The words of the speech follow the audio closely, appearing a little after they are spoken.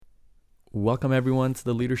Welcome everyone to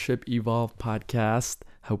the Leadership Evolve podcast.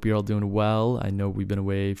 Hope you're all doing well. I know we've been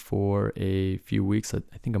away for a few weeks, I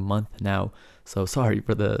think a month now. So sorry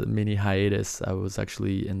for the mini hiatus. I was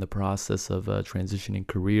actually in the process of transitioning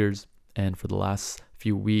careers. And for the last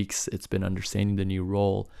few weeks, it's been understanding the new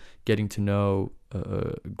role, getting to know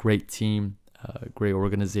a great team, a great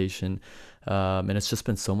organization. And it's just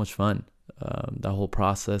been so much fun. That whole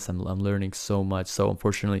process, I'm learning so much. So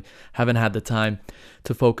unfortunately, haven't had the time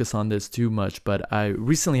to focus on this too much. But I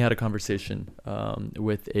recently had a conversation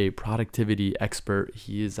with a productivity expert.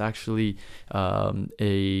 He is actually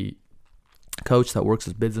a coach that works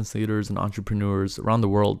with business leaders and entrepreneurs around the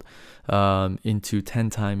world into 10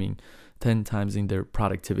 timesing their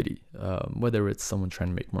productivity, whether it's someone trying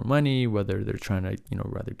to make more money, whether they're trying to,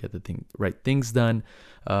 rather get the right things done,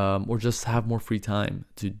 or just have more free time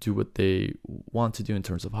to do what they want to do in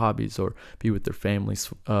terms of hobbies or be with their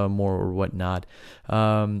families more or whatnot.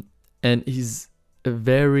 And he's a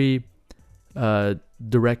very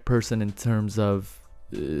direct person in terms of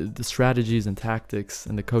the strategies and tactics,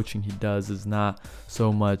 and the coaching he does is not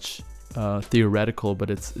so much theoretical,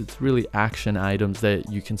 but it's really action items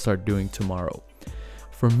that you can start doing tomorrow.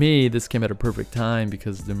 For me, this came at a perfect time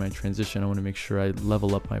because during my transition, I want to make sure I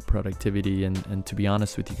level up my productivity. And to be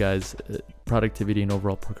honest with you guys, productivity and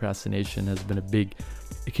overall procrastination has been a big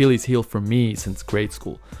Achilles heel for me since grade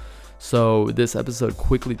school. So this episode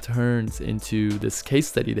quickly turns into this case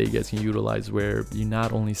study that you guys can utilize, where you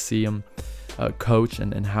not only see him coach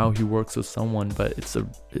and how he works with someone, but it's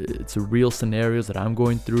a real scenarios that I'm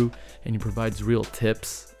going through, and he provides real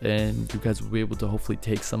tips, and you guys will be able to hopefully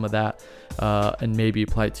take some of that and maybe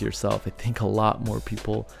apply it to yourself. I think a lot more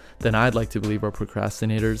people than I'd like to believe are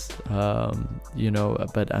procrastinators,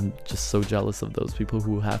 but I'm just so jealous of those people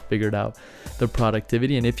who have figured out the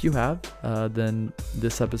productivity. And if you have, then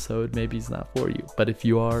this episode maybe is not for you. But if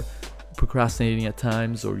you are procrastinating at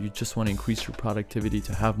times, or you just want to increase your productivity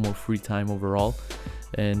to have more free time overall,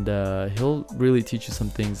 and he'll really teach you some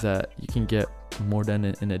things that you can get more done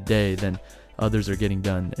in a day than others are getting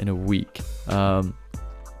done in a week.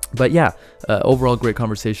 But yeah, overall great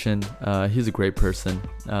conversation. He's a great person.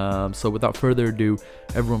 So without further ado,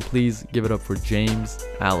 everyone please give it up for James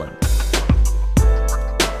Allen.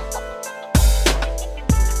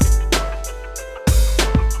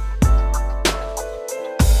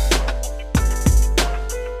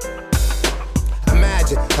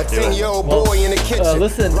 Boy in the kitchen.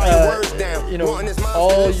 Listen,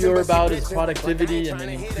 all you're about is productivity and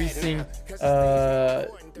increasing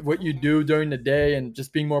what you do during the day and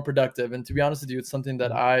just being more productive. And to be honest with you, it's something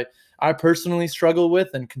that I personally struggle with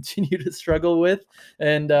and continue to struggle with.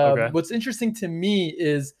 And What's interesting to me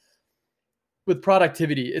is, with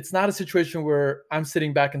productivity, it's not a situation where I'm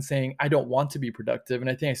sitting back and saying, I don't want to be productive. And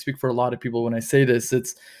I think I speak for a lot of people when I say this.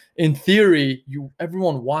 It's, in theory,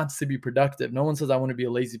 everyone wants to be productive. No one says I want to be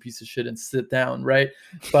a lazy piece of shit and sit down, right?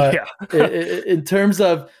 But in terms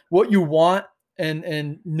of what you want,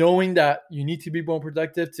 and knowing that you need to be more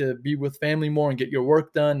productive to be with family more and get your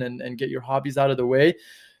work done and get your hobbies out of the way.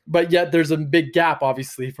 But yet there's a big gap,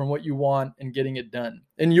 obviously, from what you want and getting it done.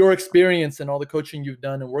 In your experience and all the coaching you've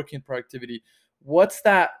done and working in productivity, what's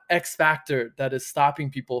that X factor that is stopping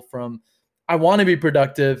people from, I want to be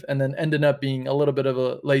productive, and then ending up being a little bit of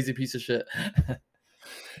a lazy piece of shit?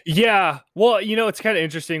 Yeah. Well, it's kind of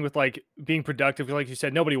interesting with like being productive. Like you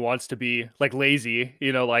said, nobody wants to be like lazy,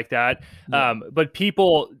 like that. Yeah. But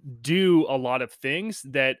people do a lot of things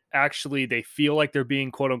that actually they feel like they're being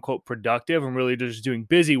quote unquote productive, and really just doing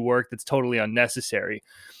busy work that's totally unnecessary.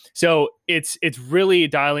 So it's really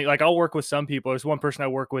dialing, like I'll work with some people. There's one person I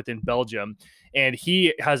work with in Belgium, and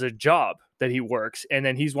he has a job that he works, and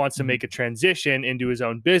then he wants to make a transition into his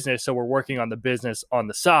own business. So we're working on the business on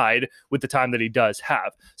the side with the time that he does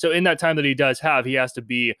have. So in that time that he does have, he has to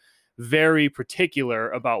be very particular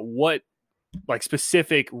about what like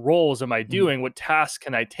specific roles am I doing? What tasks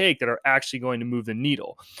can I take that are actually going to move the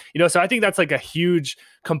needle? So I think that's like a huge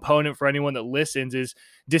component for anyone that listens, is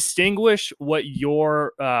distinguish what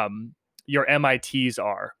your MITs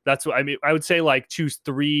are. That's what I mean. I would say like choose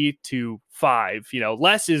 3 to 5,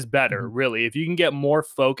 less is better, really. If you can get more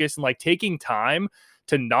focused and like taking time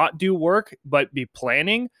to not do work, but be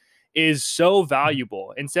planning is so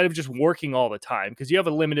valuable instead of just working all the time, because you have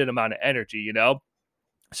a limited amount of energy,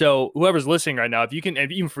 So whoever's listening right now, if you can, and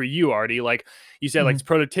even for you, Artie, like you said, like it's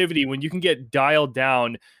productivity, when you can get dialed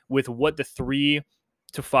down with what the 3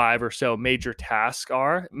 to 5 or so major tasks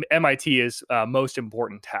are. MIT is most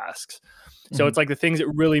important tasks. So it's like the things that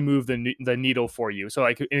really move the needle for you. So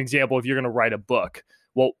like an example, if you're going to write a book,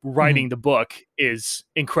 Well, writing the book is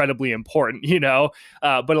incredibly important,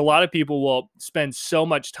 but a lot of people will spend so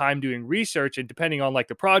much time doing research, and depending on like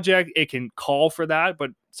the project, it can call for that, but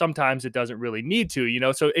sometimes it doesn't really need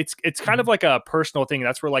to, so it's kind of like a personal thing.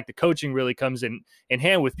 That's where like the coaching really comes in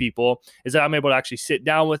hand with people, is that I'm able to actually sit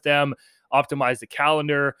down with them, optimize the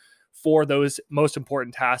calendar for those most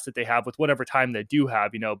important tasks that they have with whatever time they do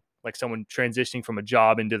have. Like someone transitioning from a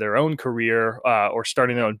job into their own career or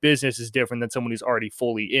starting their own business is different than someone who's already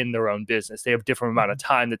fully in their own business. They have a different amount of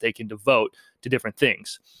time that they can devote to different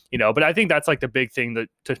things, but I think that's like the big thing that,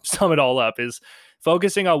 to sum it all up, is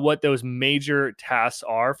focusing on what those major tasks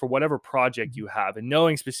are for whatever project you have, and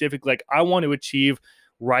knowing specifically, like, I want to achieve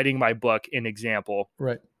writing my book, an example.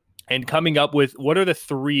 Right. And coming up with what are the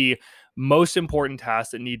 3 most important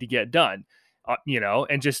tasks that need to get done,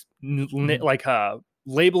 and just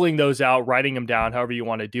labeling those out, writing them down, however you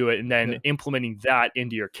want to do it, and then implementing that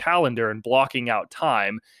into your calendar and blocking out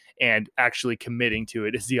time and actually committing to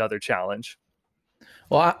it is the other challenge.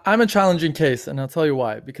 Well, I'm a challenging case, and I'll tell you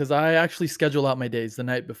why. Because I actually schedule out my days the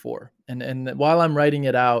night before, and while I'm writing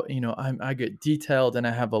it out, I get detailed, and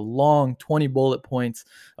I have a long 20 bullet points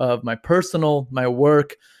of my personal, my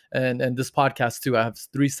work, and this podcast too. I have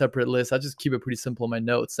 3 separate lists. I just keep it pretty simple in my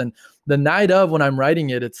notes. And the night of, when I'm writing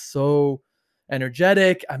it, it's so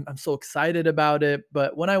energetic. I'm so excited about it.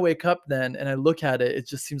 But when I wake up then and I look at it, it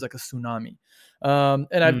just seems like a tsunami.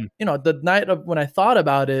 The night of when I thought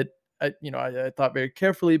about it, I thought very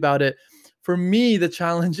carefully about it. For me, the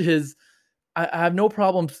challenge is I have no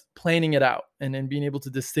problems planning it out and being able to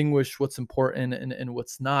distinguish what's important and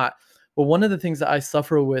what's not. But one of the things that I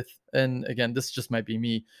suffer with, and again, this just might be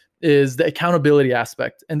me, is the accountability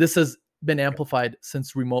aspect. And this has been amplified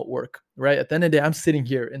since remote work, right? At the end of the day, I'm sitting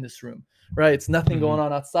here in this room, right? It's nothing going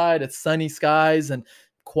on outside. It's sunny skies and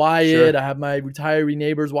quiet. I have my retiree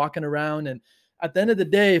neighbors walking around. And at the end of the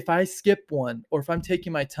day, if I skip one, or if I'm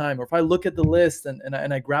taking my time, or if I look at the list and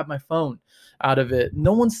I grab my phone out of it,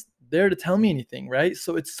 no one's there to tell me anything, right?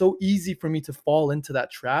 So it's so easy for me to fall into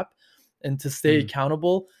that trap and to stay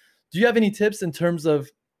accountable. Do you have any tips in terms of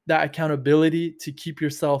that accountability to keep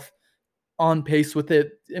yourself on pace with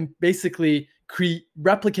it and basically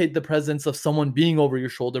replicate the presence of someone being over your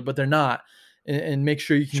shoulder, but they're not, and make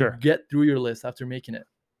sure you can get through your list after making it?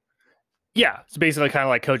 Yeah, it's basically kind of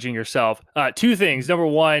like coaching yourself. 2 things. Number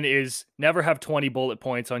 1 is never have 20 bullet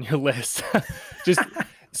points on your list. Just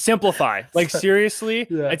simplify. Like, seriously,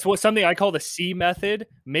 it's something I call the C method.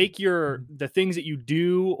 Make the things that you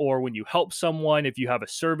do, or when you help someone, if you have a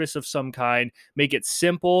service of some kind, make it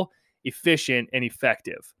simple, efficient, and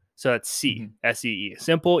effective. So that's C, S-E-E,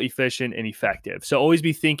 simple, efficient, and effective. So always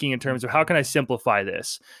be thinking in terms of, how can I simplify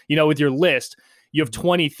this? With your list, you have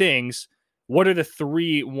 20 things. What are the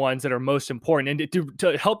 3 ones that are most important? And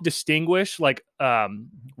to help distinguish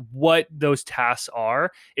what those tasks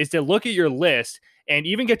are, is to look at your list and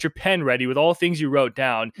even get your pen ready with all the things you wrote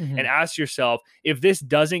down and ask yourself, if this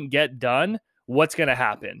doesn't get done, what's going to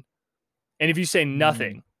happen? And if you say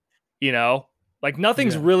nothing,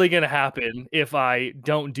 nothing's really going to happen if I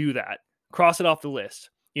don't do that, cross it off the list.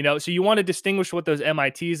 So you want to distinguish what those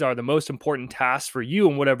MITs are, the most important tasks for you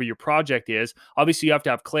and whatever your project is. Obviously, you have to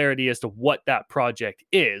have clarity as to what that project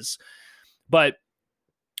is. But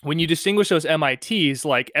when you distinguish those MITs,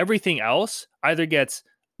 like, everything else either gets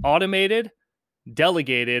automated,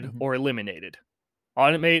 delegated, or eliminated.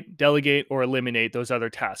 Automate, delegate, or eliminate those other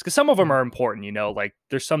tasks. Because some of them are important, like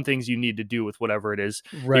there's some things you need to do with whatever it is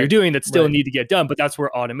that you're doing that still need to get done. But that's where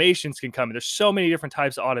automations can come in. There's so many different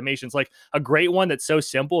types of automations. Like, a great one that's so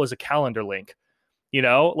simple is a calendar link.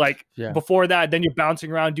 Before that, then you're bouncing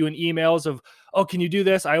around doing emails of, oh, can you do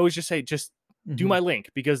this? I always just say, just do my link,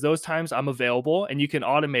 because those times I'm available, and you can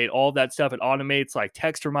automate all of that stuff. It automates like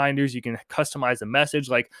text reminders. You can customize the message,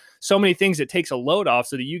 like so many things. It takes a load off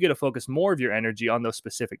so that you get to focus more of your energy on those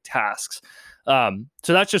specific tasks. So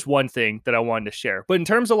that's just one thing that I wanted to share. But in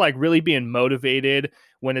terms of like really being motivated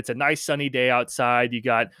when it's a nice sunny day outside, you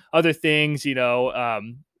got other things,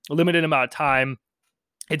 limited amount of time.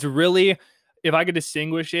 It's really, if I could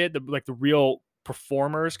distinguish it, the real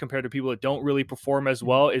performers compared to people that don't really perform as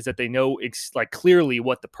well, is that they know clearly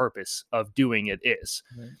what the purpose of doing it is.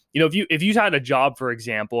 If you had a job, for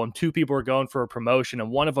example, and 2 people are going for a promotion, and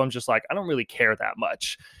one of them just like, I don't really care that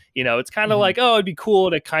much, it's kind of like, oh, it'd be cool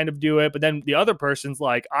to kind of do it, but then the other person's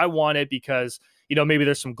like, I want it because maybe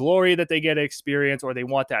there's some glory that they get to experience, or they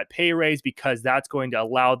want that pay raise because that's going to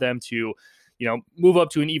allow them to move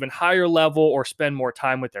up to an even higher level, or spend more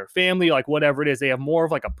time with their family, like whatever it is. They have more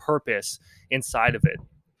of like a purpose inside of it.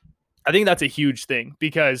 I think that's a huge thing,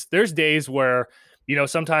 because there's days where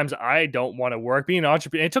sometimes I don't want to work. Being an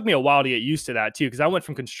entrepreneur, it took me a while to get used to that too, because I went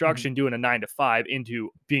from construction doing a 9 to 5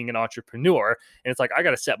 into being an entrepreneur. And it's like, I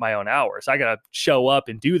got to set my own hours. I got to show up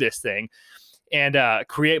and do this thing and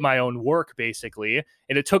create my own work, basically.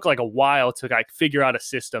 And it took like a while to like figure out a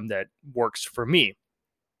system that works for me.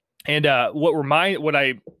 And what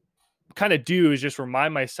I kind of do is just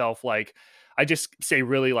remind myself, like, I just say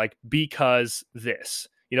really like, because this,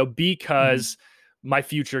 because my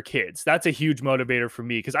future kids. That's a huge motivator for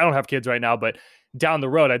me, because I don't have kids right now, but down the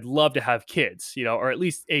road, I'd love to have kids, or at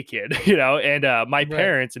least a kid, and my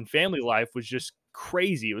parents and family life was just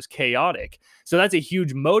crazy. It was chaotic. So that's a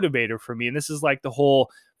huge motivator for me. And this is like the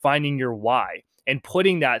whole finding your why and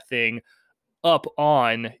putting that thing up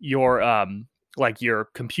on your, like your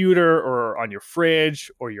computer or on your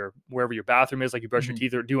fridge or your, wherever your bathroom is, like you brush your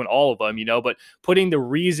teeth, or doing all of them, but putting the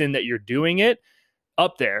reason that you're doing it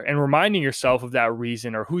up there and reminding yourself of that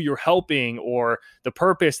reason, or who you're helping, or the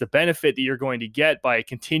purpose, the benefit that you're going to get by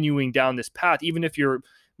continuing down this path, even if your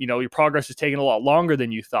progress is taking a lot longer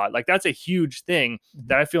than you thought. Like, that's a huge thing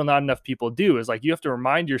that I feel not enough people do, is like, you have to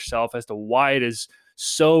remind yourself as to why it is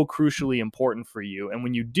so crucially important for you. And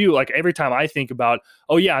when you do, like, every time I think about,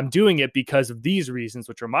 oh yeah, I'm doing it because of these reasons,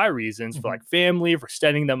 which are my reasons for like family, for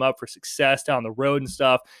setting them up for success down the road and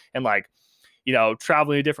stuff, and like,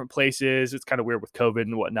 traveling to different places. It's kind of weird with COVID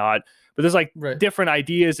and whatnot, but there's like different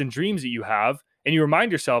ideas and dreams that you have, and you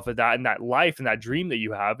remind yourself of that and that life and that dream that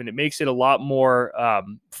you have, and it makes it a lot more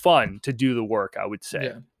fun to do the work, I would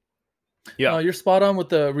say. Yeah. You're spot on with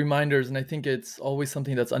the reminders, and I think it's always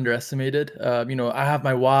something that's underestimated. I have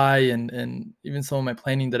my why, and even some of my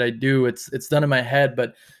planning that I do, it's done in my head,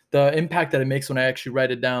 but the impact that it makes when I actually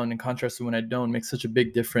write it down, in contrast to when I don't, makes such a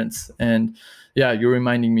big difference. And yeah, you're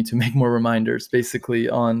reminding me to make more reminders, basically,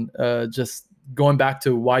 on just going back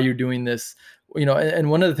to why you're doing this. And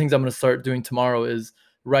one of the things I'm going to start doing tomorrow is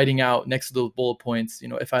writing out next to those bullet points,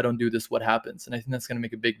 if I don't do this, what happens? And I think that's going to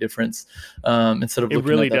make a big difference, instead of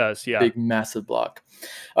looking at that big, massive block.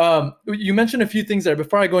 You mentioned a few things there.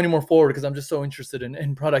 Before I go any more forward, because I'm just so interested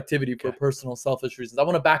in productivity for personal selfish reasons, I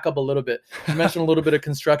want to back up a little bit. You mentioned a little bit of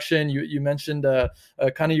construction. You mentioned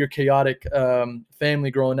kind of your chaotic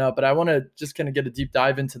family growing up, but I want to just kind of get a deep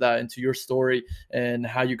dive into that, into your story and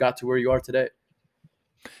how you got to where you are today.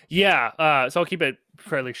 Yeah. So I'll keep it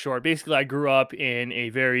fairly short. Basically, I grew up in a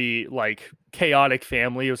very like chaotic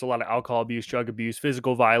family. It was a lot of alcohol abuse, drug abuse,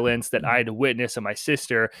 physical violence that I had to witness, and my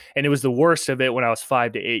sister. And it was the worst of it when I was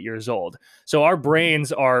 5 to 8 years old. So our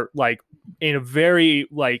brains are like in a very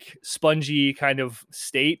like spongy kind of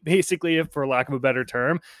state, basically, for lack of a better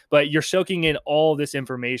term. But you're soaking in all this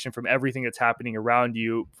information from everything that's happening around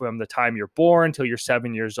you from the time you're born till you're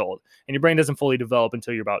 7 years old. And your brain doesn't fully develop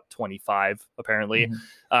until you're about 25, apparently.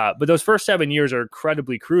 But those first 7 years are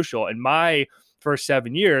incredibly crucial. And my first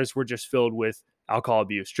 7 years were just filled with alcohol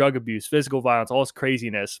abuse, drug abuse, physical violence, all this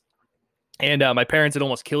craziness. And my parents had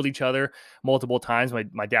almost killed each other multiple times.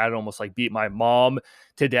 My dad had almost like beat my mom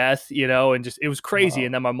to death, and just, it was crazy. Wow.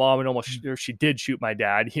 And then my mom had she did shoot my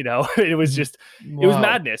dad, it was just, it was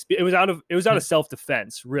madness. It was out of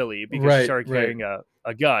self-defense, really, because she started carrying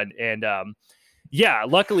a gun. And yeah,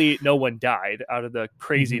 luckily no one died out of the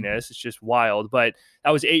craziness. It's just wild. But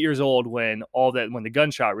I was 8 years old when the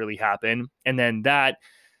gunshot really happened. And then that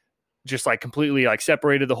just like completely like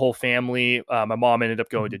separated the whole family. My mom ended up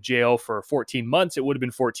going to jail for 14 months. It would have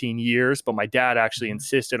been 14 years, but my dad actually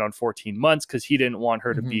insisted on 14 months because he didn't want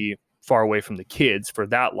her to be far away from the kids for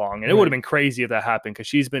that long. And it would have been crazy if that happened, because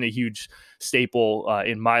she's been a huge staple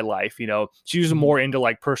in my life. She was more into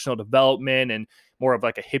like personal development and more of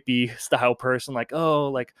like a hippie style person, like, oh,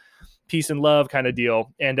 like peace and love kind of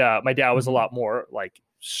deal. And my dad was a lot more like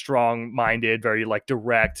strong minded, very like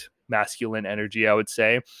direct, masculine energy, I would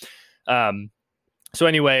say. So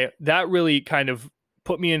anyway, that really kind of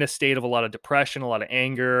put me in a state of a lot of depression, a lot of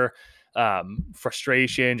anger,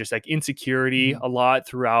 frustration, just like insecurity a lot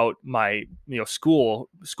throughout my, school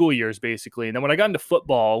years, basically. And then when I got into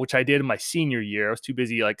football, which I did in my senior year, I was too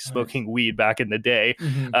busy like smoking weed back in the day,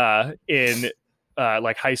 in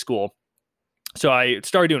like high school. So I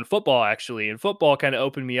started doing football, actually, and football kind of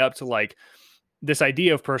opened me up to like this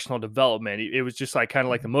idea of personal development. It was just like kind of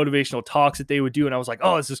like the motivational talks that they would do. And I was like,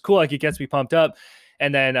 oh, this is cool. Like, it gets me pumped up.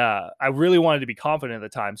 And then I really wanted to be confident at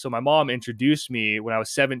the time. So my mom introduced me when I was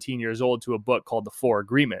 17 years old to a book called The 4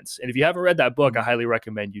 Agreements. And if you haven't read that book, I highly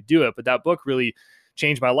recommend you do it. But that book really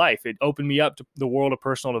changed my life. It opened me up to the world of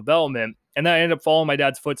personal development. And then I ended up following my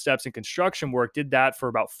dad's footsteps in construction work, did that for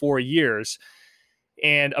about 4 years.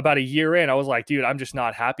 And about a year in, I was like, dude, I'm just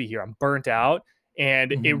not happy here. I'm burnt out.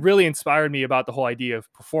 And it really inspired me about the whole idea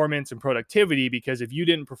of performance and productivity, because if you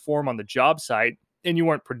didn't perform on the job site, and you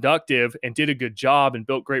weren't productive and did a good job and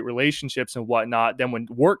built great relationships and whatnot, then when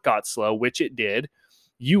work got slow, which it did,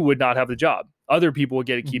 you would not have the job. Other people would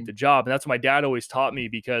get to keep the job. And that's what my dad always taught me,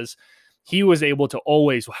 because he was able to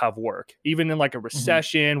always have work, even in like a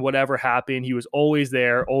recession, whatever happened, he was always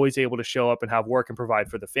there, always able to show up and have work and provide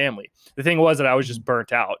for the family. The thing was that I was just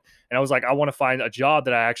burnt out, and I was like, I want to find a job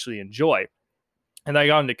that I actually enjoy. And I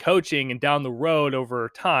got into coaching, and down the road over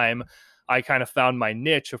time, I kind of found my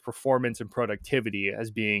niche of performance and productivity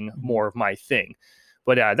as being more of my thing.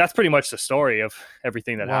 But that's pretty much the story of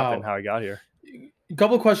everything that happened, how I got here. A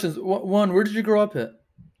couple of questions. One, where did you grow up at?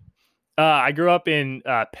 I grew up in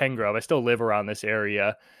Pen Grove. I still live around this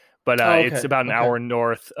area, but it's about an hour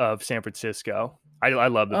north of San Francisco. I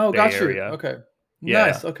love the Bay Area. Okay. Yeah.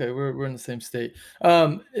 Nice. Okay. We're in the same state.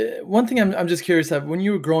 One thing I'm just curious of, when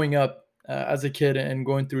you were growing up as a kid and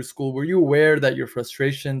going through school, were you aware that your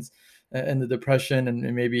frustrations and the depression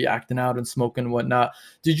and maybe acting out and smoking and whatnot,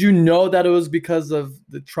 did you know that it was because of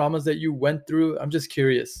the traumas that you went through? I'm just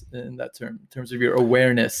curious in that in terms of your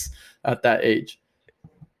awareness at that age.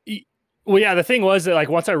 Well, yeah, the thing was that like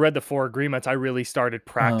once I read the 4 agreements, I really started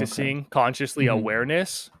practicing consciously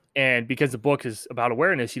awareness. And because the book is about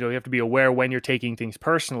awareness, you have to be aware when you're taking things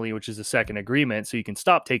personally, which is the second agreement, so you can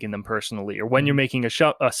stop taking them personally, or when you're making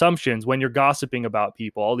assumptions, when you're gossiping about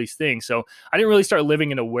people, all these things. So I didn't really start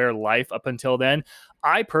living an aware life up until then.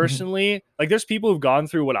 I personally, like, there's people who've gone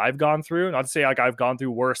through what I've gone through. Not to say like I've gone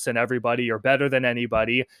through worse than everybody or better than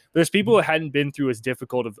anybody, but there's people who hadn't been through as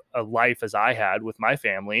difficult of a life as I had with my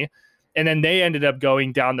family. And then they ended up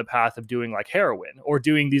going down the path of doing like heroin or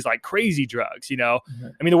doing these like crazy drugs, I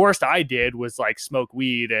mean, the worst I did was like smoke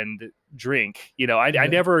weed and drink, I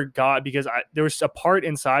never got, because there was a part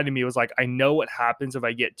inside of me was like, I know what happens if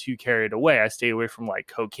I get too carried away. I stayed away from like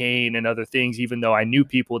cocaine and other things, even though I knew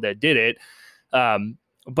people that did it.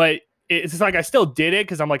 But it's just like I still did it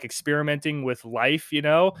because I'm like experimenting with life,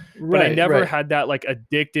 but I never had that like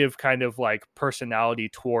addictive kind of like personality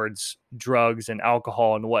towards drugs and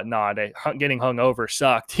alcohol and whatnot. Getting hungover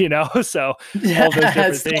sucked, so all those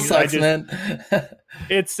different things. Sucks, man.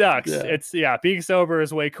 It sucks. It's being sober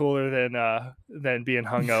is way cooler than being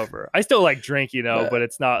hungover. I still like drink, but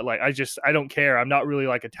it's not like I don't care. I'm not really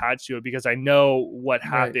like attached to it because I know what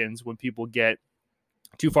happens when people get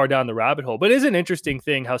too far down the rabbit hole. But it is an interesting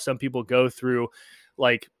thing how some people go through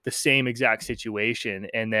like the same exact situation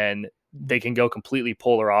and then they can go completely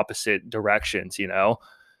polar opposite directions,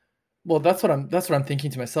 Well, that's what I'm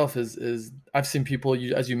thinking to myself is I've seen people,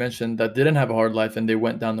 as you mentioned, that didn't have a hard life and they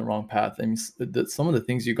went down the wrong path. I mean, some of the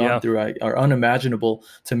things you've gone through are unimaginable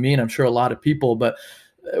to me, and I'm sure a lot of people. But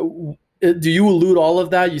do you elude all of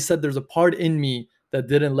that? You said there's a part in me that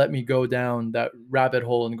didn't let me go down that rabbit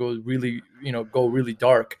hole and go really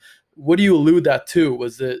dark. What do you allude that to?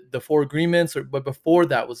 Was it the 4 agreements, but before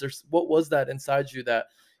that, what was that inside you that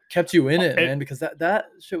kept you in it, man? Because that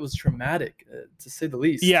shit was traumatic, to say the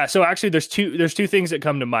least. Yeah. So actually, there's two things that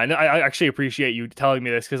come to mind. I actually appreciate you telling me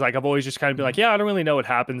this because like I've always just kind of been like, I don't really know what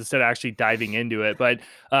happens instead of actually diving into it. But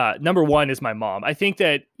number one is my mom. I think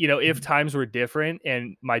that if times were different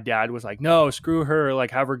and my dad was like, no, screw her,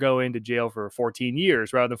 like have her go into jail for 14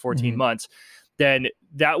 years rather than 14 months, then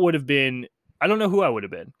that would have been, I don't know who I would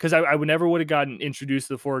have been, because I would never would have gotten introduced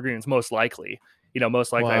to the 4 agreements, most likely.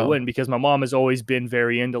 I wouldn't, because my mom has always been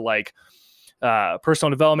very into like personal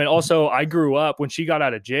development. Also, I grew up when she got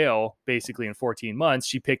out of jail, basically in 14 months,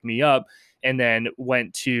 she picked me up and then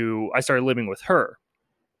I started living with her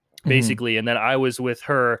basically. And then I was with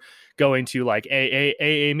her going to like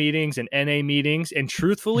AA meetings and NA meetings. And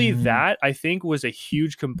truthfully, that I think was a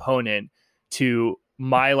huge component to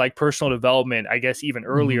my like personal development, I guess, even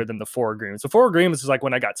earlier than the 4 agreements. The 4 agreements is like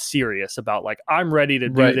when I got serious about like, I'm ready to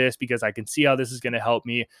do this because I can see how this is going to help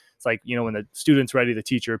me. It's like, when the student's ready, the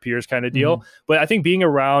teacher appears kind of deal. But I think being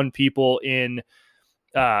around people in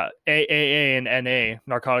AAA and NA,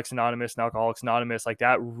 Narcotics Anonymous and Alcoholics Anonymous, like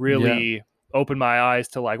that really opened my eyes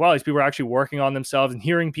to like, wow, these people are actually working on themselves, and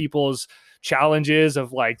hearing people's challenges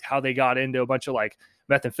of like how they got into a bunch of like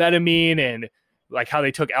methamphetamine and like how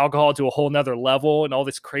they took alcohol to a whole nother level and all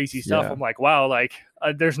this crazy stuff. I'm like, wow, like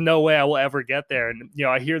there's no way I will ever get there. And,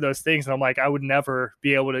 I hear those things and I'm like, I would never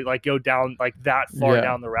be able to like go down like that far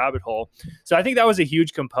down the rabbit hole. So I think that was a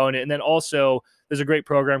huge component. And then also there's a great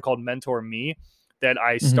program called Mentor Me that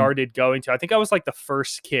I started going to. I think I was like the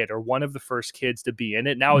first kid or one of the first kids to be in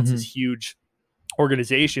it. Now it's this huge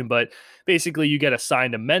organization, but basically you get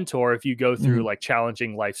assigned a mentor if you go through like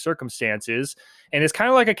challenging life circumstances, and it's kind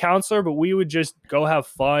of like a counselor, but we would just go have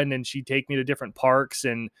fun and she'd take me to different parks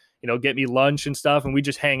and get me lunch and stuff, and we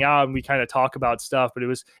just hang out and we kind of talk about stuff. But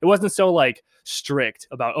it wasn't so like strict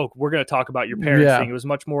about, oh, we're going to talk about your parents thing. It was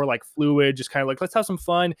much more like fluid, just kind of like, let's have some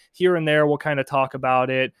fun here and there. We'll kind of talk about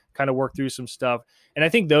it, kind of work through some stuff. And I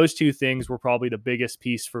think those two things were probably the biggest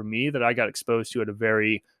piece for me that I got exposed to at a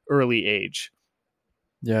very early age.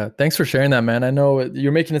 Yeah, thanks for sharing that, man. I know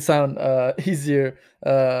you're making it sound easier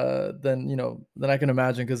than I can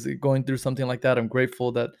imagine, because going through something like that, I'm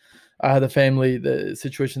grateful that I had the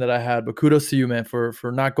situation that I had. But kudos to you, man, for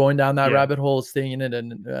not going down that rabbit hole, staying in it,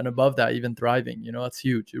 and above that, even thriving. That's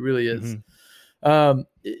huge. It really is.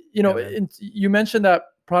 You mentioned that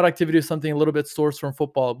productivity is something a little bit sourced from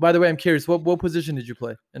football. By the way, I'm curious, what position did you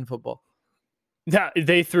play in football?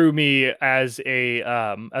 They threw me as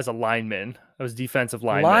a lineman. I was defensive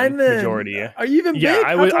lineman. Majority. Are you even big?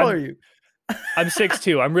 How tall are you? I'm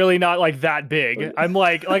 6'2". I'm really not like that big. I'm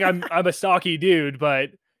like I'm a stocky dude, but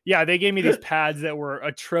yeah, they gave me these pads that were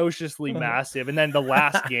atrociously massive. And then the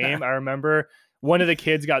last game, I remember one of the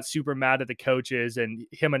kids got super mad at the coaches, and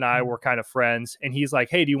him and I were kind of friends. And he's like,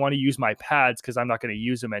 hey, do you want to use my pads? Because I'm not going to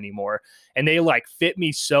use them anymore. And they like fit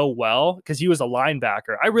me so well, because he was a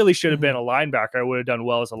linebacker. I really should have been a linebacker. I would have done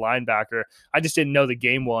well as a linebacker. I just didn't know the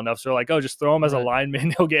game well enough. So they're like, oh, just throw him as a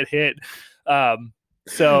lineman. He'll get hit.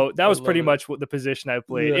 So that was pretty much what the position I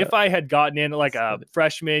played. If I had gotten in like a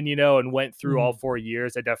freshman, and went through all 4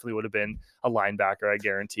 years, I definitely would have been a linebacker. I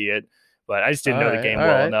guarantee it. But I just didn't know the game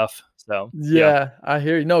well enough. So yeah, I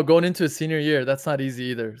hear you. No, going into a senior year, that's not easy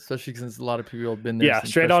either, especially since a lot of people have been there. Yeah,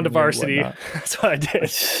 straight on to varsity. That's what I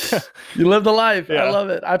did. You lived a life. Yeah. I love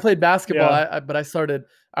it. I played basketball, but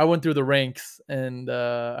I went through the ranks, and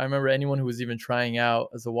I remember anyone who was even trying out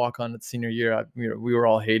as a walk-on at senior year, we were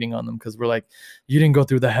all hating on them, because we're like, you didn't go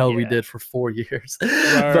through the hell we did for 4 years.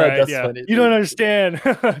 That's funny. You don't understand.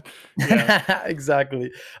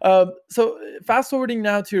 Exactly. So fast forwarding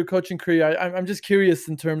now to your coaching career, I'm just curious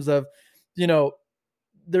in terms of,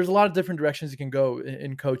 there's a lot of different directions you can go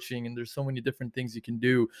in coaching, and there's so many different things you can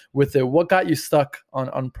do with it. What got you stuck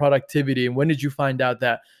on productivity, and when did you find out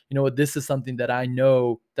that, this is something that I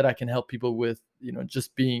know that I can help people with,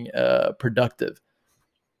 just being productive?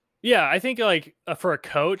 Yeah, I think like for a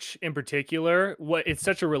coach in particular, it's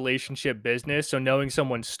such a relationship business. So knowing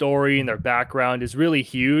someone's story and their background is really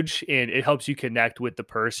huge, and it helps you connect with the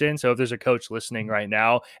person. So if there's a coach listening right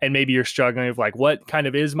now, and maybe you're struggling with like, what kind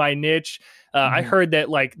of is my niche? I heard that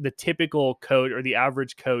like the typical coach or the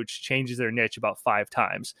average coach changes their niche about 5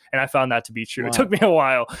 times. And I found that to be true. Wow. It took me a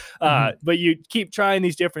while, but you keep trying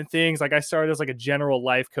these different things. Like I started as like a general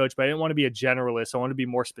life coach, but I didn't want to be a generalist. I want to be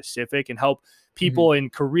more specific and help people in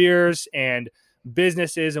careers and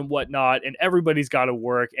businesses and whatnot, and everybody's got to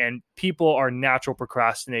work, and people are natural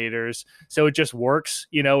procrastinators, so it just works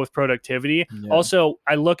with productivity. Also,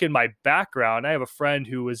 I look in my background, I have a friend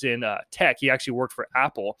who was in tech. He actually worked for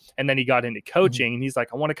Apple, and then he got into coaching, and he's like,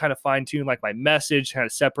 I want to kind of fine tune like my message, kind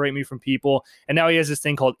of separate me from people, and now he has this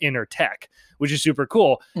thing called Inner Tech, which is super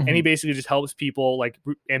cool. And he basically just helps people like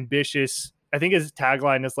ambitious. I think his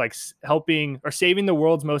tagline is like helping or saving the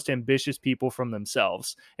world's most ambitious people from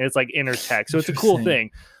themselves. And it's like Inner Tech. So it's a cool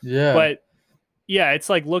thing. Yeah. But yeah, it's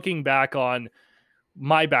like looking back on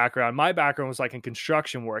my background. My background was like in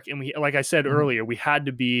construction work. And we, like I said earlier, we had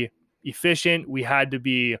to be efficient. We had to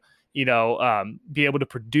be, be able to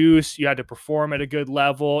produce. You had to perform at a good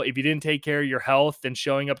level. If you didn't take care of your health, then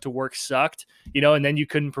showing up to work sucked, and then you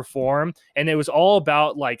couldn't perform. And it was all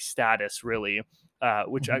about like status, really.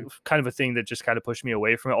 Which I kind of a thing that just kind of pushed me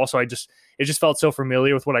away from it. Also, it just felt so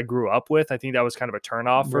familiar with what I grew up with. I think that was kind of a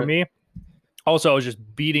turnoff for me. Also, I was just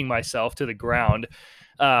beating myself to the ground.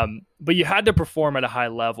 But you had to perform at a high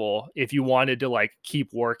level if you wanted to like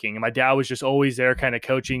keep working. And my dad was just always there kind of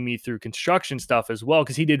coaching me through construction stuff as well,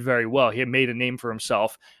 because he did very well. He had made a name for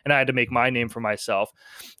himself, and I had to make my name for myself.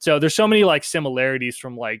 So there's so many like similarities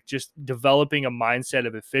from like just developing a mindset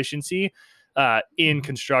of efficiency in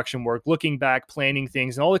construction work, looking back, planning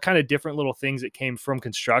things, and all the kind of different little things that came from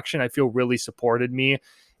construction. I feel really supported me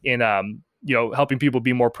in, helping people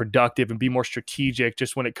be more productive and be more strategic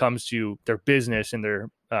just when it comes to their business and their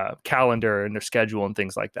calendar and their schedule and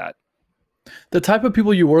things like that. The type of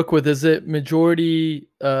people you work with, is it majority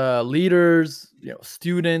leaders,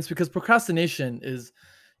 students? Because procrastination is,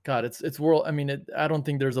 God, it's world. I mean, I don't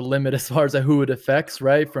think there's a limit as far as who it affects,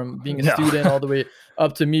 right? From being a student all the way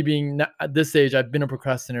up to me being at this age. I've been a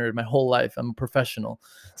procrastinator my whole life. I'm a professional.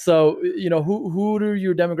 So, who do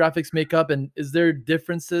your demographics make up? And is there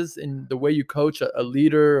differences in the way you coach a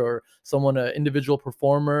leader or someone, an individual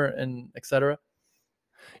performer, and et cetera?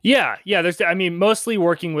 Yeah. I mean, mostly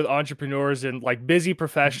working with entrepreneurs and like busy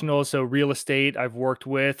professionals. So real estate, I've worked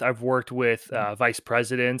with vice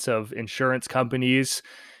presidents of insurance companies.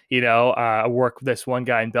 I work with this one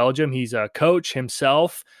guy in Belgium. He's a coach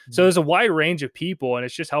himself. So there's a wide range of people, and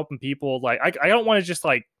it's just helping people. Like, I don't want to just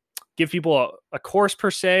like give people a course per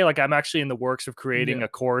se. Like, I'm actually in the works of creating a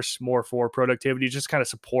course more for productivity, just kind of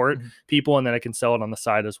support people, and then I can sell it on the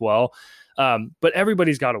side as well. But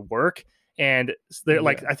everybody's got to work. And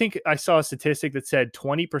like, I think I saw a statistic that said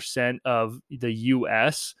 20% of the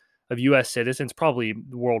US citizens, probably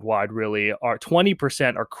worldwide, really, are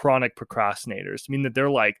 20% are chronic procrastinators. I mean that they're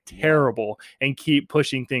like terrible and keep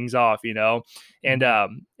pushing things off, and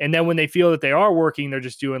then when they feel that they are working, they're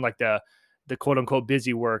just doing like the quote unquote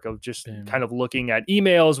busy work of just kind of looking at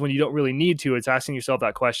emails when you don't really need to. It's asking yourself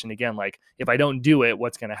that question again, like, if I don't do it,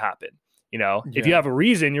 what's going to happen? If you have a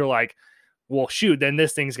reason, you're like, well, shoot, then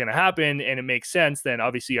this thing's going to happen and it makes sense. Then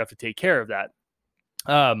obviously you have to take care of that.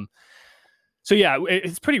 So yeah,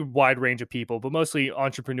 it's pretty wide range of people, but mostly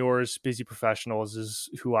entrepreneurs, busy professionals is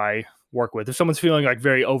who I work with. If someone's feeling like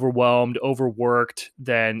very overwhelmed, overworked,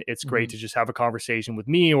 then it's great to just have a conversation with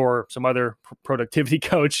me or some other productivity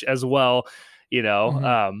coach as well.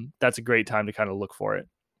 That's a great time to kind of look for it.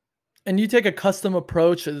 And you take a custom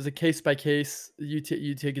approach as a case by case. You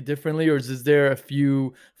take it differently, or is there a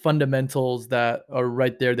few fundamentals that are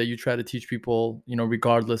right there that you try to teach people,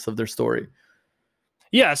 regardless of their story?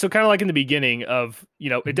 Yeah, so kind of like in the beginning of,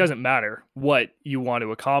 it doesn't matter what you want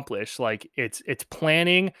to accomplish. Like it's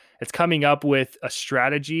planning, it's coming up with a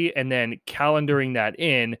strategy and then calendaring that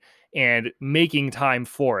in and making time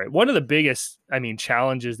for it. One of the biggest,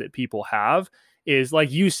 challenges that people have is,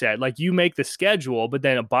 like you said, like you make the schedule, but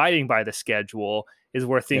then abiding by the schedule is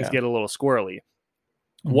where things get a little squirrely.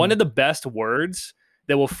 One of the best words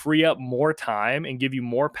that will free up more time and give you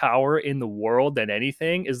more power in the world than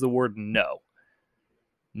anything is the word no.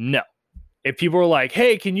 No. If people are like,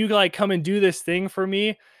 hey, can you like come and do this thing for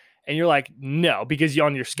me? And you're like, no, because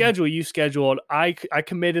on your schedule, you scheduled, I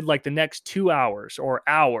committed like the next 2 hours or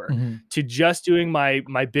hour to just doing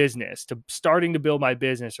my business, to starting to build my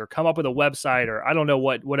business or come up with a website, or I don't know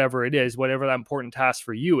whatever it is, whatever that important task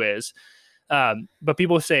for you is. But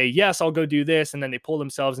people say, yes, I'll go do this. And then they pull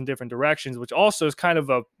themselves in different directions, which also is kind of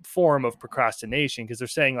a form of procrastination, because they're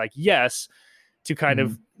saying like, yes, to kind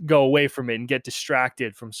of go away from it and get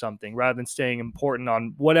distracted from something rather than staying important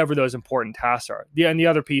on whatever those important tasks are. And the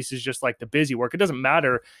other piece is just like the busy work. It doesn't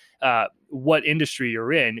matter what industry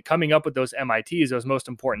you're in. Coming up with those MITs, those most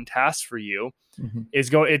important tasks for you,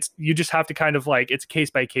 you just have to kind of like, it's case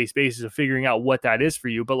by case basis of figuring out what that is for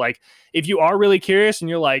you. But like, if you are really curious and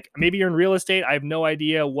you're like, maybe you're in real estate, I have no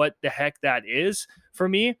idea what the heck that is for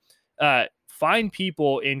me. Find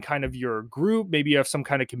people in kind of your group. Maybe you have some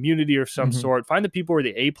kind of community or some sort. Find the people who are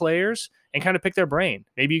the A players and kind of pick their brain.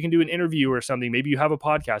 Maybe you can do an interview or something. Maybe you have a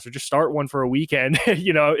podcast, or just start one for a weekend.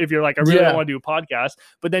 If you're like, I really don't want to do a podcast,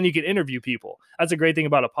 but then you can interview people. That's a great thing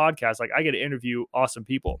about a podcast. Like, I get to interview awesome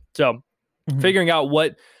people. So figuring out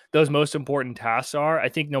what those most important tasks are, I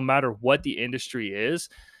think no matter what the industry is,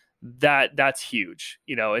 that's huge,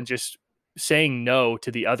 and just saying no to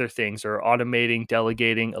the other things, or automating,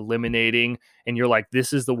 delegating, eliminating, and you're like,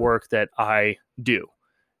 this is the work that I do,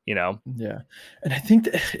 Yeah. And I think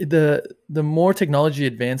the more technology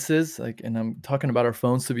advances, like, and I'm talking about our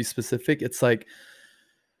phones to be specific, it's like,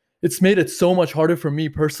 it's made it so much harder for me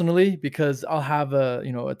personally, because I'll have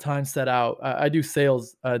a time set out. I do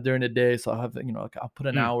sales during the day. So I'll have, I'll put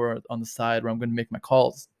an hour on the side where I'm going to make my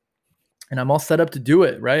calls, and I'm all set up to do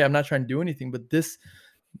it. Right. I'm not trying to do anything, but this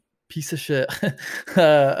piece of shit it's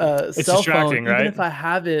cell distracting, phone, right?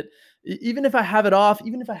 even if I have it off,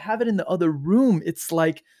 even if I have it in the other room, it's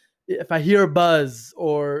like, if I hear a buzz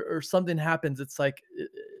or something happens, it's like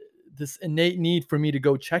this innate need for me to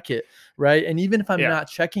go check it, right? And even if I'm not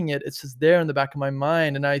checking it, it's just there in the back of my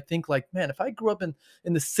mind. And I think like, man, if I grew up in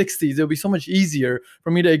the 60s, it would be so much easier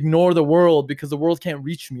for me to ignore the world, because the world can't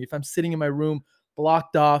reach me if I'm sitting in my room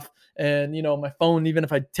blocked off, and my phone, even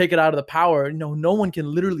if I take it out of the power, no one can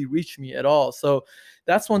literally reach me at all. So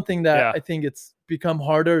that's one thing that I think it's become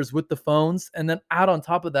harder, is with the phones. And then add on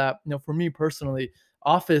top of that, for me personally,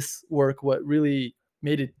 office work, what really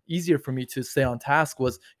made it easier for me to stay on task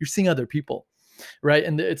was you're seeing other people, right?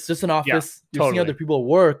 And it's just an office. You're seeing other people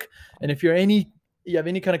work, and if you have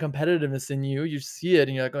any kind of competitiveness in you, you see it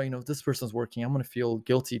and you're like, oh, if this person's working, I'm going to feel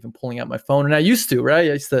guilty even pulling out my phone. And I used to, right?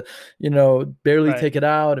 I used to, barely take it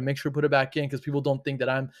out and make sure to put it back in, because people don't think that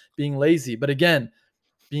I'm being lazy. But again,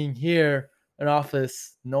 being here in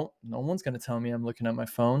office, no one's going to tell me I'm looking at my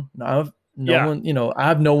phone. I have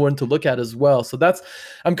no one to look at as well. So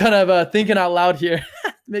I'm kind of thinking out loud here,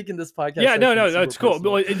 to making this podcast. Yeah, no, it's cool.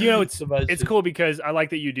 Personal. Well, you know, it's cool because I like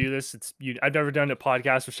that you do this. I've never done a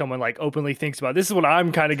podcast where someone like openly thinks about this is what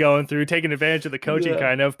I'm kind of going through, taking advantage of the coaching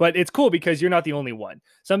kind of. But it's cool because you're not the only one.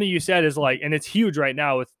 Something you said is like, and it's huge right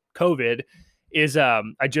now with COVID. Is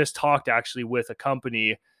I just talked actually with a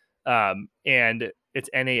company, and it's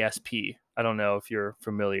NASP. I don't know if you're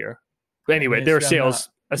familiar, but anyway, they're a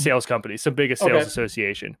sales company, some biggest sales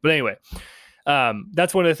association. But anyway.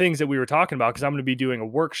 That's one of the things that we were talking about because I'm going to be doing a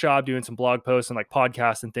workshop, doing some blog posts and like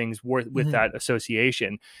podcasts and things with that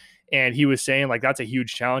association. And he was saying like, that's a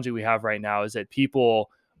huge challenge that we have right now is that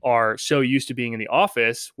people are so used to being in the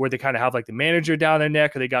office where they kind of have like the manager down their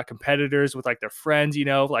neck or they got competitors with like their friends, you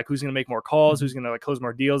know, like who's going to make more calls, who's going to like close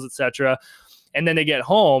more deals, etc. And then they get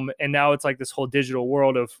home and now it's like this whole digital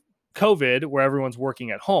world of COVID where everyone's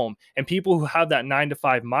working at home and people who have that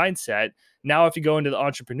 9-to-5 mindset now have to go into the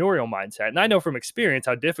entrepreneurial mindset. And I know from experience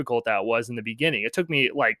how difficult that was in the beginning. It took me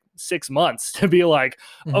like 6 months to be like,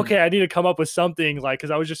 okay, I need to come up with something like, cause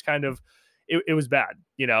I was just kind of, it was bad,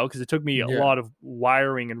 you know, cause it took me a lot of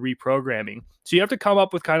wiring and reprogramming. So you have to come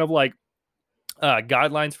up with kind of like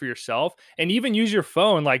guidelines for yourself and even use your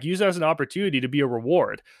phone, like use it as an opportunity to be a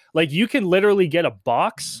reward. Like you can literally get a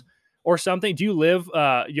box or something. Do you live,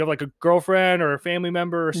 you have like a girlfriend or a family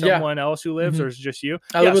member or someone else who lives or is it just you?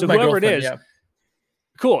 I live with my whoever girlfriend, it is.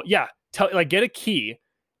 Cool. Yeah. Like get a key,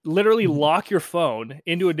 literally lock your phone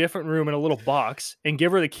into a different room in a little box and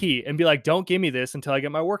give her the key and be like, don't give me this until I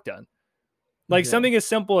get my work done. Like something as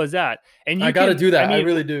simple as that. And I got to do that. I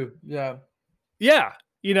really do. Yeah. Yeah.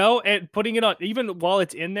 You know, and putting it on even while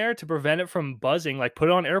it's in there to prevent it from buzzing, like put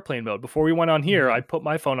it on airplane mode. Before we went on here, I put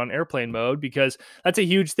my phone on airplane mode because that's a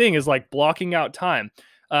huge thing is like blocking out time.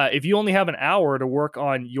 If you only have an hour to work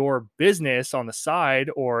on your business on the side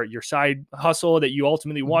or your side hustle that you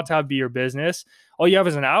ultimately want to have be your business, all you have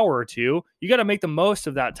is an hour or two. You got to make the most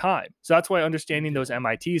of that time. So that's why understanding those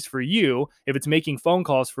MITs for you, if it's making phone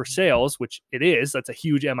calls for sales, which it is, that's a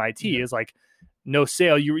huge MIT is like, no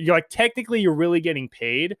sale. You're like, technically you're really getting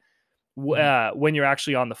paid when you're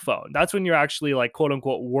actually on the phone. That's when you're actually like quote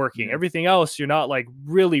unquote working. Everything else, you're not like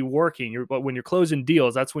really working. But when you're closing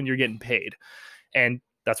deals, that's when you're getting paid. And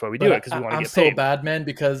that's why we do it. Cause we want to get paid. I'm so bad, man,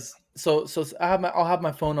 because so I'll have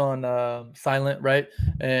my phone on silent. Right.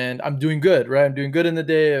 And I'm doing good, right? I'm doing good in the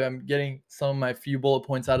day. I'm getting some of my few bullet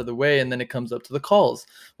points out of the way. And then it comes up to the calls.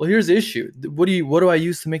 Well, here's the issue. What do I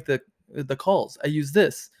use to make the calls? I use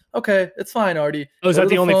this. Okay, it's fine, Artie. Oh, is that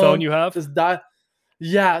the only phone you have? Just dial.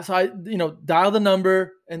 Yeah, so I, dial the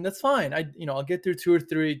number, and that's fine. I'll get through 2 or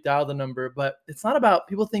 3, dial the number, but it's not about.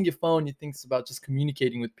 People think your phone. You think it's about just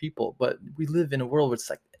communicating with people, but we live in a world where it's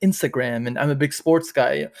like Instagram, and I'm a big sports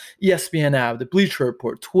guy. ESPN app, the Bleacher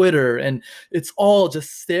Report, Twitter, and it's all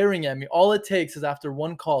just staring at me. All it takes is after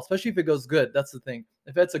one call, especially if it goes good. That's the thing.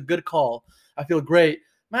 If it's a good call, I feel great.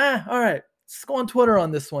 All right. Let's go on Twitter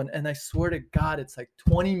on this one. And I swear to God, it's like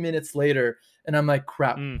 20 minutes later. And I'm like,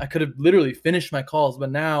 crap, I could have literally finished my calls,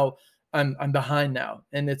 but now I'm behind now.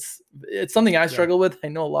 And it's something I struggle with. I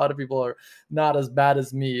know a lot of people are not as bad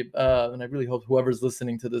as me. And I really hope whoever's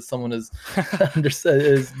listening to this, someone is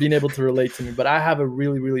being able to relate to me. But I have a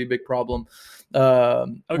really, really big problem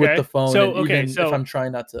with the phone. So, if I'm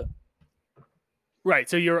trying not to. Right.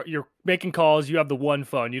 So you're making calls. You have the one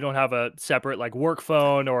phone. You don't have a separate like work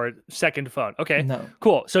phone or a second phone. Okay. No.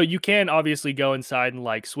 Cool. So you can obviously go inside and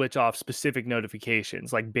like switch off specific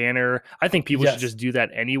notifications like banner. I think people should just do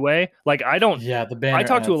that anyway. Like I don't. Yeah. The banner. I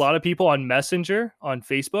talk to a lot of people on Messenger on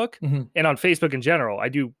Facebook and on Facebook in general. I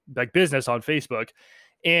do like business on Facebook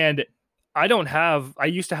and I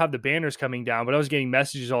used to have the banners coming down, but I was getting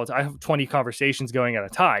messages all the time. I have 20 conversations going at a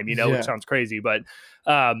time, which sounds crazy, but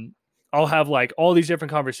I'll have like all these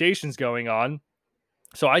different conversations going on.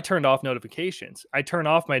 So I turned off notifications. I turn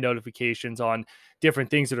off my notifications on different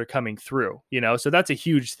things that are coming through, so that's a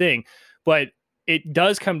huge thing, but it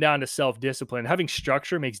does come down to self-discipline. Having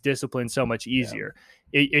structure makes discipline so much easier.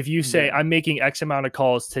 If you say I'm making X amount of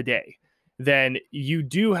calls today, then you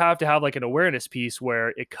do have to have like an awareness piece where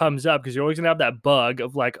it comes up because you're always gonna have that bug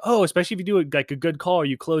of like, oh, especially if you do like a good call or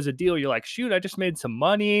you close a deal, you're like, shoot, I just made some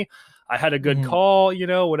money. I had a good call,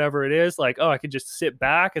 whatever it is, like, oh, I could just sit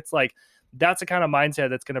back. It's like, that's the kind of mindset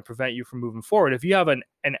that's going to prevent you from moving forward. If you have an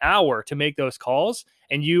hour to make those calls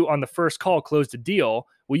and you on the first call closed a deal,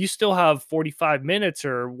 well, you still have 45 minutes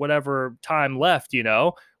or whatever time left,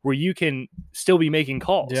 where you can still be making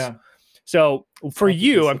calls. Yeah. So for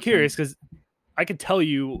you, I'm curious because I could tell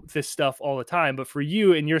you this stuff all the time, but for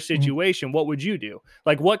you in your situation, what would you do?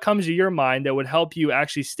 Like what comes to your mind that would help you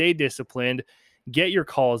actually stay disciplined, get your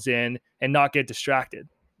calls in and not get distracted?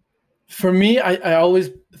 For me, I always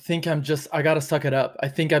think I gotta suck it up. I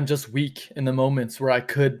think I'm just weak in the moments where I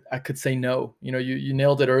could say no. You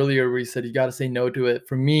nailed it earlier where you said you gotta say no to it.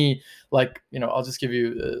 For me, like, I'll just give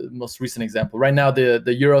you the most recent example. Right now, the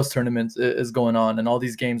Euros tournament is going on, and all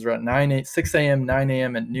these games are at 6 a.m., 9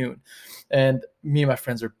 a.m., and noon. And me and my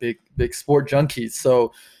friends are big sport junkies.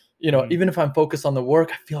 So even if I'm focused on the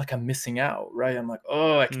work, I feel like I'm missing out, right? I'm like,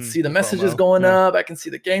 oh, I can see the messages going up. I can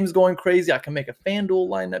see the games going crazy. I can make a FanDuel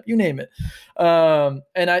lineup, you name it.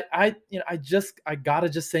 And I gotta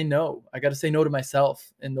just say no. I gotta say no to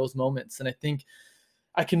myself in those moments. And I think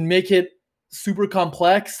I can make it super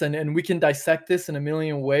complex and we can dissect this in a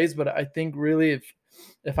million ways. But I think really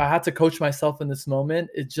if I had to coach myself in this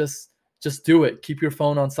moment, it just do it. Keep your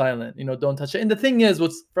phone on silent, don't touch it. And the thing is,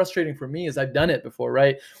 what's frustrating for me is I've done it before,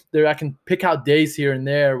 right? I can pick out days here and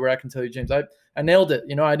there where I can tell you, James, I nailed it.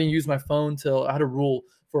 I didn't use my phone till I had a rule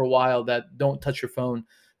for a while that don't touch your phone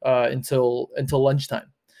until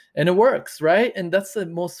lunchtime. And it works, right? And that's the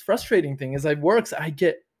most frustrating thing is it works. I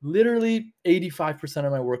get literally 85%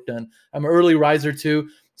 of my work done. I'm an early riser too.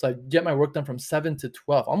 So I get my work done from 7 to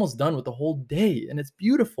 12, almost done with the whole day. And it's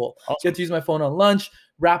beautiful. Awesome. Get to use my phone on lunch,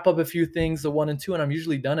 wrap up a few things, the 1 and 2, and I'm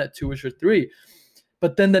usually done at 2ish or 3.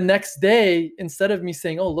 But then the next day, instead of me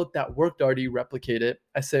saying, oh, look, that worked, Artie, replicate it,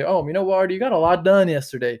 I say, oh, you know what, Artie, you got a lot done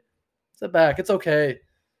yesterday. Sit back. It's okay.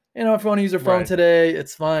 If you want to use your phone today,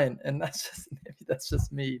 it's fine. And that's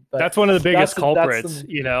just me. But that's one of the biggest culprits,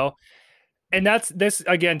 And this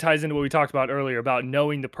again ties into what we talked about earlier about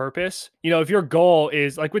knowing the purpose. If your goal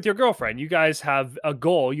is like with your girlfriend, you guys have a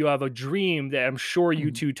goal, you have a dream that I'm sure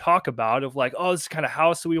you two talk about of like, oh, this is kind of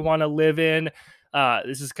house that we want to live in.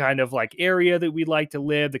 This is kind of like area that we'd like to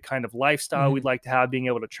live, the kind of lifestyle we'd like to have, being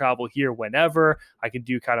able to travel here whenever I can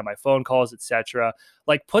do kind of my phone calls, etc.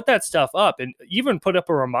 Like put that stuff up and even put up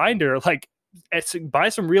a reminder, like, buy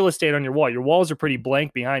some real estate on your wall. Your walls are pretty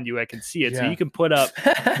blank behind you. I can see it. Yeah. So you can put up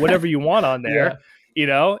whatever you want on there,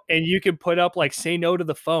 and you can put up like say no to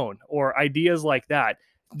the phone or ideas like that.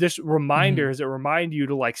 Just reminders that remind you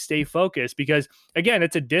to like stay focused because again,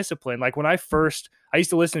 it's a discipline. Like when I used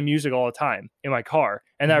to listen to music all the time in my car.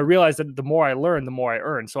 And I realized that the more I learn, the more I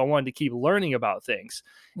earn. So I wanted to keep learning about things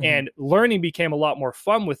and learning became a lot more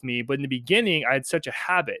fun with me. But in the beginning, I had such a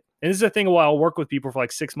habit. And this is the thing why I'll work with people for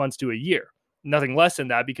like 6 months to a year. Nothing less than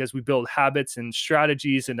that because we build habits and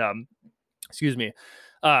strategies and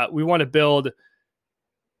we want to build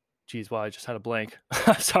I just had a blank.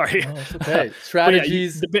 Sorry. No, it's okay.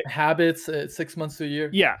 Strategies, habits, 6 months to a year.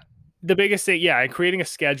 Yeah. The biggest thing, and creating a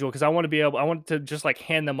schedule because I want to just like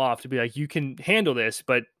hand them off to be like, you can handle this,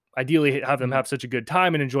 but ideally have them have such a good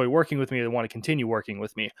time and enjoy working with me. They want to continue working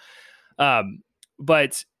with me.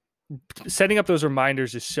 But setting up those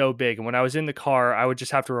reminders is so big. And when I was in the car, I would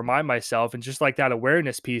just have to remind myself, and just like that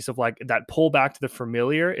awareness piece of like that pull back to the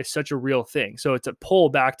familiar is such a real thing. So it's a pull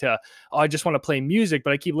back to, oh, I just want to play music,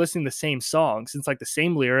 but I keep listening to the same songs. It's like the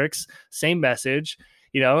same lyrics, same message,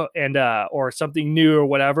 and or something new or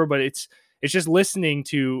whatever, but it's just listening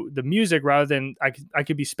to the music rather than I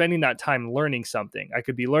could be spending that time learning something. I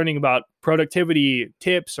could be learning about productivity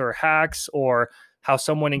tips or hacks or how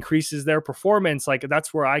someone increases their performance. Like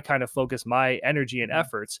that's where I kind of focus my energy and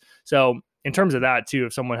efforts. So in terms of that too,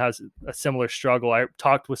 if someone has a similar struggle, I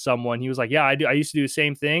talked with someone, he was like, yeah, I used to do the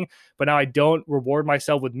same thing, but now I don't reward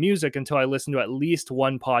myself with music until I listen to at least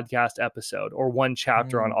one podcast episode or one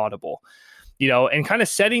chapter on Audible, and kind of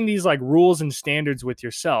setting these like rules and standards with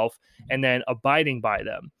yourself and then abiding by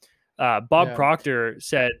them. Bob Proctor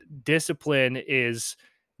said, discipline is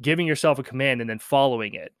giving yourself a command and then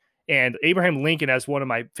following it. And Abraham Lincoln has one of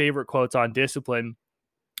my favorite quotes on discipline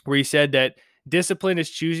where he said that discipline is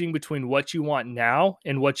choosing between what you want now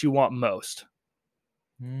and what you want most.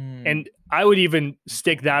 And I would even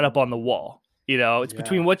stick that up on the wall. It's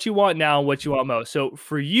between what you want now and what you want most. So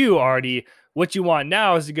for you, Artie, what you want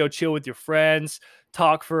now is to go chill with your friends,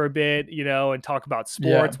 talk for a bit, and talk about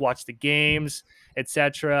sports, watch the games,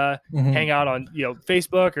 etc. Hang out on,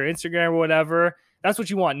 Facebook or Instagram or whatever. That's what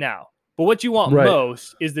you want now. But what you want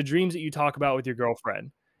most is the dreams that you talk about with your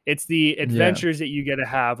girlfriend. It's the adventures that you get to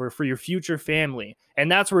have or for your future family.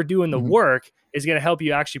 And that's where doing the work is going to help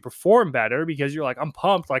you actually perform better because you're like, I'm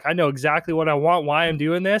pumped. Like I know exactly what I want, why I'm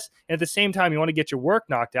doing this. And at the same time, you want to get your work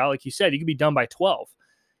knocked out. Like you said, you can be done by 12,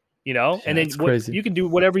 and then you can do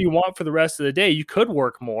whatever you want for the rest of the day. You could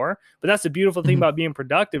work more, but that's the beautiful thing about being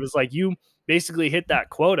productive is like you basically hit that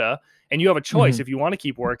quota. And you have a choice. If you want to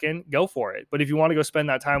keep working, go for it. But if you want to go spend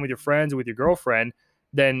that time with your friends or with your girlfriend,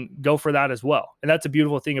 then go for that as well. And that's a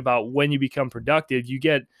beautiful thing about when you become productive, you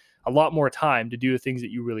get a lot more time to do the things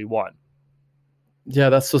that you really want. Yeah,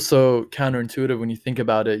 that's so counterintuitive when you think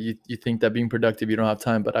about it. You think that being productive, you don't have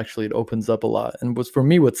time, but actually it opens up a lot. And for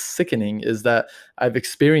me, what's sickening is that I've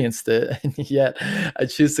experienced it, and yet I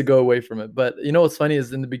choose to go away from it. But what's funny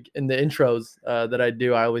is in the intros that I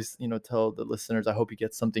do, I always tell the listeners, I hope you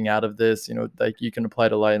get something out of this. Like you can apply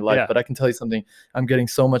to life. Yeah. But I can tell you something, I'm getting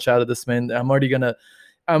so much out of this, man. I'm already gonna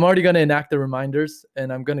enact the reminders,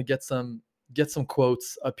 and I'm gonna get some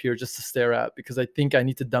quotes up here just to stare at, because I think I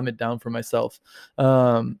need to dumb it down for myself,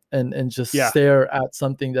 and just stare at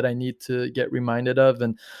something that I need to get reminded of.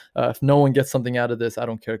 And if no one gets something out of this, I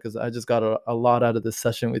don't care, because I just got a lot out of this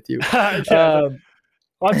session with you. I'm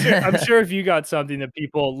sure if you got something that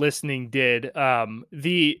people listening did.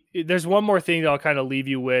 There's one more thing that I'll kind of leave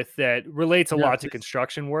you with that relates a lot to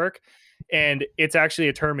construction work. And it's actually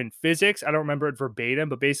a term in physics. I don't remember it verbatim,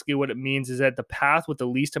 but basically what it means is that the path with the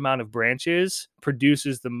least amount of branches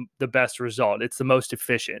produces the best result. It's the most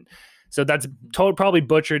efficient. So that's probably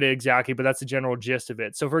butchered it exactly, but that's the general gist of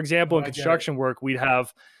it. So for example, in construction work, we'd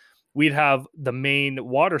have the main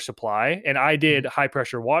water supply, and I did high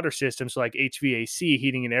pressure water systems, so like HVAC,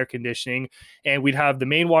 heating and air conditioning. And we'd have the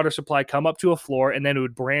main water supply come up to a floor, and then it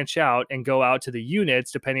would branch out and go out to the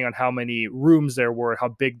units, depending on how many rooms there were, how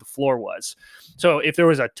big the floor was. So if there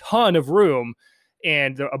was a ton of room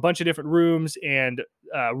and a bunch of different rooms and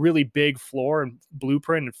a really big floor and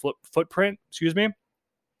blueprint and footprint,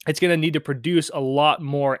 it's going to need to produce a lot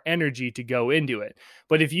more energy to go into it.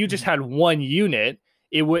 But if you just had one unit,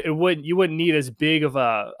 you wouldn't need as big of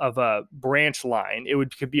a branch line.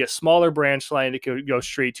 Could be a smaller branch line that could go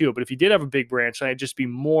straight to it. But if you did have a big branch line, it'd just be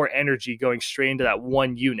more energy going straight into that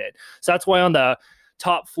one unit. So that's why on the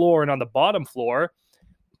top floor and on the bottom floor,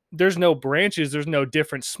 there's no branches, there's no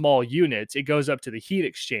different small units. It goes up to the heat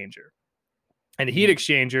exchanger. And the heat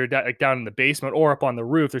exchanger, like down in the basement or up on the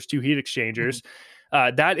roof, there's two heat exchangers.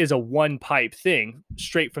 That is a one pipe thing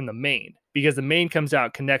straight from the main, because the main comes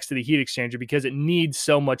out, connects to the heat exchanger because it needs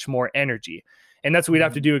so much more energy. And that's what we'd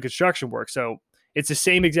have to do in construction work. So it's the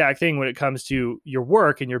same exact thing when it comes to your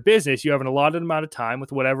work and your business. You have an allotted amount of time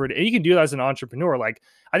with whatever it is. And you can do that as an entrepreneur. Like,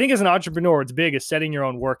 I think as an entrepreneur, what's big is setting your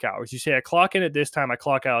own work hours. You say, I clock in at this time, I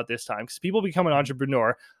clock out at this time. Because people become an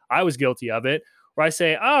entrepreneur. I was guilty of it, where I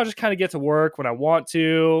say, oh, I'll just kind of get to work when I want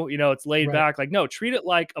to, it's laid back. Like, no, treat it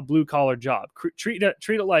like a blue collar job. Treat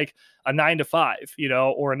it like a 9 to 5,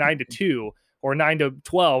 or a 9 to 2 or 9 to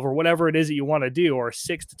 12 or whatever it is that you want to do, or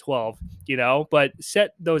 6 to 12, but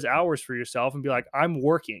set those hours for yourself and be like, I'm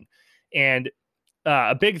working. And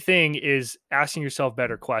a big thing is asking yourself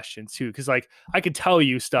better questions too. Cause like I could tell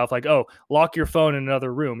you stuff like, oh, lock your phone in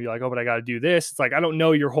another room. You're like, oh, but I got to do this. It's like, I don't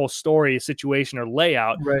know your whole story, situation, or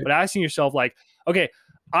layout, but asking yourself like, okay,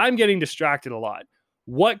 I'm getting distracted a lot.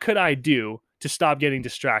 What could I do to stop getting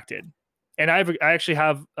distracted? And I actually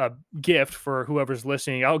have a gift for whoever's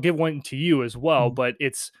listening. I'll give one to you as well, but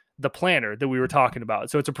it's the planner that we were talking about.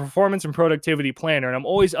 So it's a performance and productivity planner, and I'm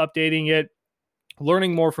always updating it,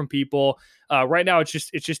 learning more from people. Right now, it's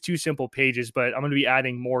just 2 simple pages, but I'm going to be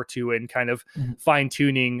adding more to it and kind of fine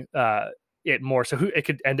tuning it more. So it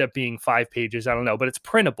could end up being 5 pages. I don't know, but it's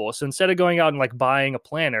printable. So instead of going out and like buying a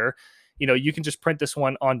planner, you can just print this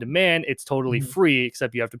one on demand. It's totally free,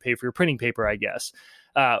 except you have to pay for your printing paper, I guess.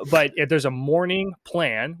 But if there's a morning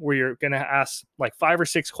plan where you're going to ask like 5 or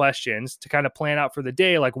 6 questions to kind of plan out for the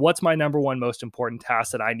day, like what's my number one most important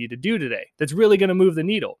task that I need to do today that's really going to move the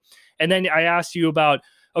needle? And then I asked you about,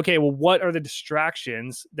 okay, well, what are the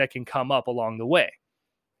distractions that can come up along the way?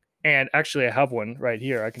 And actually, I have one right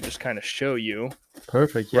here. I can just kind of show you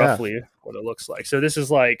roughly what it looks like. So this is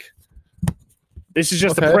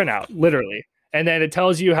just a printout, literally. And then it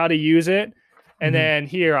tells you how to use it. And then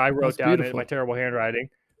here I wrote down it in my terrible handwriting.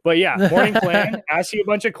 But yeah, morning plan, ask you a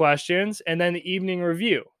bunch of questions, and then the evening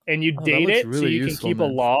review. And you date it really so you can keep a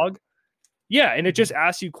log. Yeah, and it just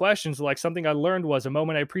asks you questions like something I learned was, a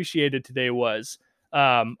moment I appreciated today was,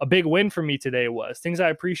 a big win for me today was, things I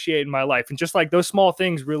appreciate in my life. And just like those small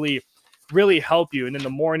things really, really help you. And in the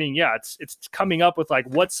morning, it's coming up with like,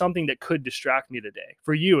 what's something that could distract me today?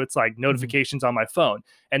 For you, it's like notifications on my phone.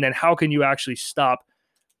 And then how can you actually stop?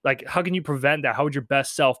 Like, how can you prevent that? How would your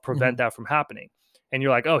best self prevent that from happening? And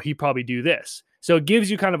you're like, oh, he'd probably do this. So it gives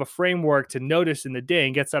you kind of a framework to notice in the day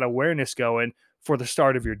and gets that awareness going for the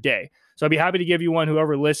start of your day. So I'd be happy to give you one,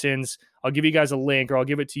 whoever listens. I'll give you guys a link, or I'll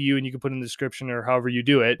give it to you and you can put it in the description or however you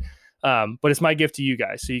do it. But it's my gift to you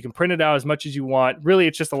guys. So you can print it out as much as you want. Really,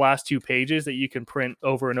 it's just the last 2 pages that you can print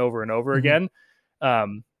over and over and over again.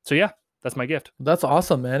 So yeah, that's my gift. That's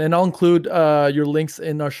awesome, man. And I'll include your links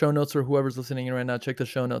in our show notes, or whoever's listening in right now, check the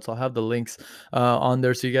show notes. I'll have the links on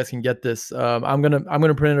there so you guys can get this. I'm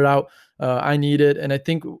gonna print it out. I need it. And I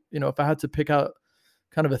think, if I had to pick out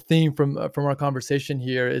kind of a theme from our conversation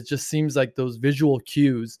here. It just seems like those visual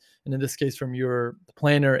cues, and in this case from your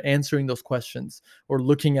planner, answering those questions or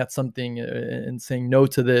looking at something and saying no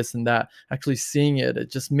to this and that, actually seeing it,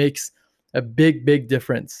 it just makes a big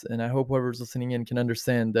difference. And I hope whoever's listening in can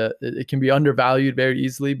understand that it can be undervalued very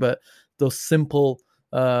easily, but those simple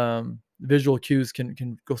visual cues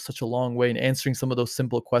can go such a long way, and answering some of those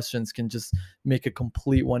simple questions can just make a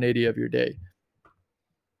complete 180 of your day.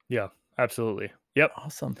 Yeah, absolutely. Yep.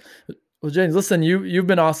 Awesome. Well, James, listen, you've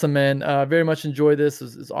been awesome, man. Very much enjoy this.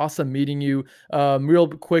 It's awesome meeting you. Real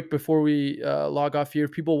quick before we log off here,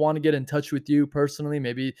 if people want to get in touch with you personally,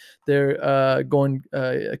 maybe they're going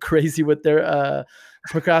crazy with their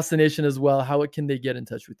procrastination as well, how can they get in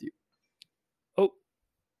touch with you? Oh,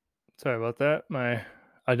 sorry about that.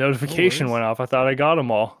 A notification went off. I thought I got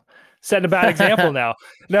them all. Setting a bad example now.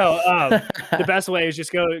 No, the best way is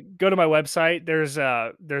just go to my website. There's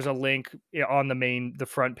a link on the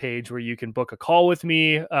front page where you can book a call with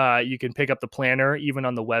me. You can pick up the planner even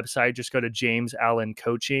on the website. Just go to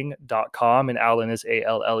jamesallencoaching.com, and Allen is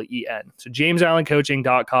ALLEN. So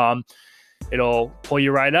jamesallencoaching.com. It'll pull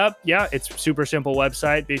you right up. Yeah, it's super simple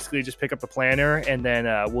website. Basically, just pick up the planner, and then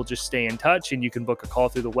we'll just stay in touch, and you can book a call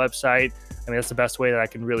through the website. I mean, that's the best way that I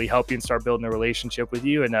can really help you and start building a relationship with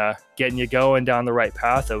you and getting you going down the right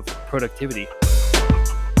path of productivity.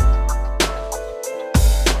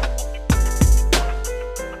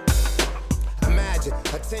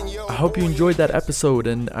 I hope you enjoyed that episode,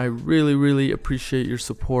 and I really appreciate your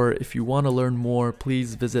support. If you want to learn more,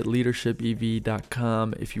 please visit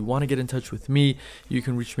leadershipev.com. If you want to get in touch with me, you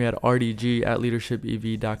can reach me at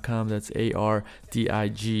rdg@leadershipev.com. That's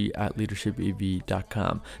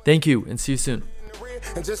ARDIG@leadershipev.com. Thank you, and see you soon.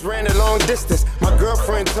 And just ran a long distance. My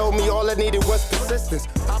girlfriend told me all I needed was persistence.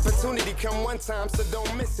 Opportunity come one time, so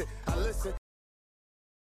don't miss it. I listen.